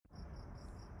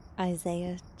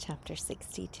Isaiah chapter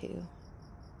 62.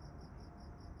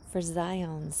 For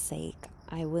Zion's sake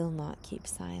I will not keep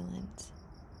silent,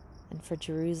 and for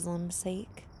Jerusalem's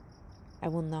sake I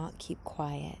will not keep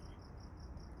quiet,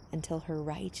 until her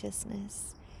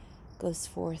righteousness goes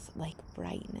forth like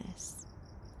brightness,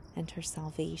 and her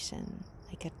salvation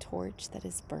like a torch that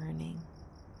is burning.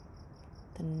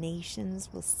 The nations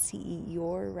will see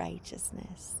your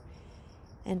righteousness,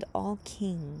 and all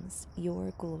kings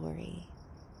your glory.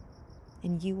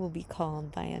 And you will be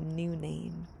called by a new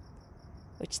name,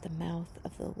 which the mouth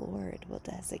of the Lord will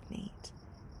designate.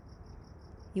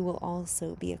 You will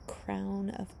also be a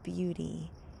crown of beauty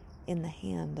in the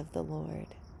hand of the Lord,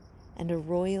 and a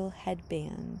royal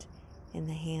headband in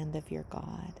the hand of your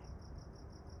God.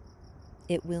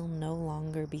 It will no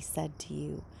longer be said to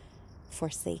you,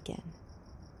 forsaken,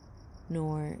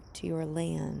 nor to your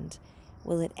land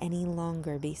will it any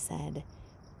longer be said,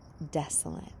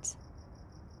 desolate.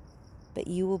 But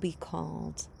you will be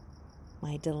called,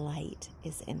 my delight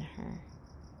is in her,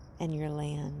 and your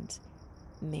land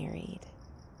married.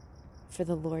 For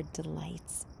the Lord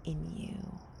delights in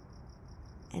you,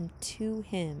 and to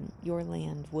him your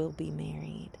land will be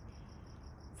married.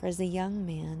 For as a young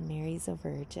man marries a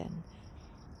virgin,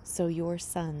 so your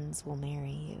sons will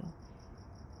marry you.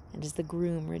 And as the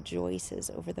groom rejoices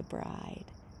over the bride,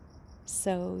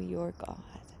 so your God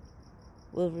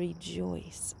will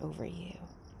rejoice over you.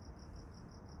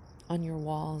 On your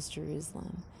walls,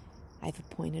 Jerusalem, I've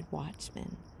appointed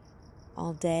watchmen.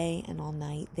 All day and all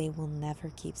night they will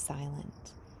never keep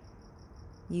silent.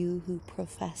 You who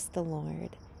profess the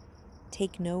Lord,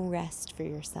 take no rest for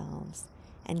yourselves,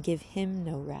 and give him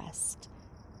no rest,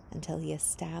 until he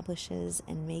establishes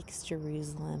and makes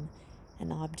Jerusalem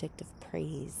an object of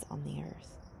praise on the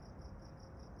earth.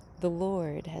 The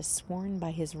Lord has sworn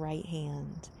by his right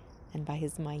hand and by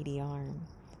his mighty arm,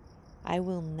 I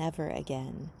will never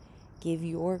again give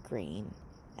your grain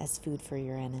as food for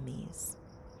your enemies,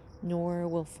 nor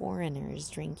will foreigners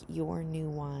drink your new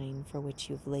wine for which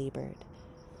you've labored.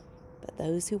 But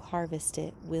those who harvest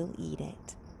it will eat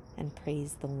it and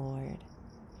praise the Lord,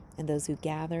 and those who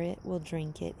gather it will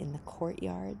drink it in the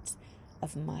courtyards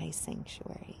of my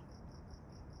sanctuary.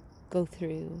 Go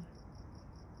through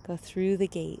the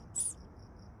gates,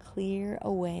 clear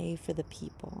a way for the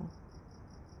people,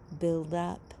 build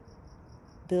up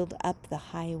the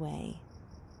highway,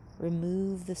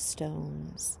 remove the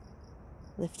stones,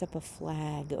 lift up a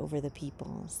flag over the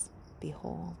peoples.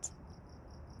 Behold,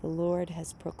 the Lord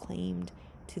has proclaimed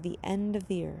to the end of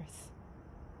the earth.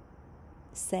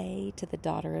 Say to the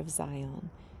daughter of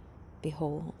Zion,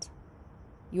 behold,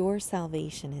 your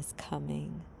salvation is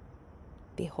coming.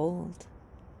 Behold,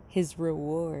 his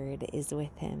reward is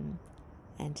with him,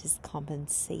 and his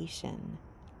compensation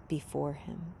before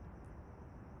him.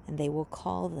 And they will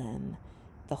call them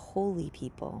the holy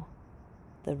people,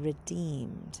 the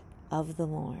redeemed of the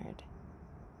Lord.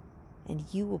 And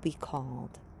you will be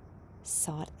called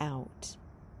sought out,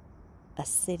 a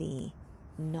city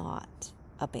not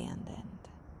abandoned.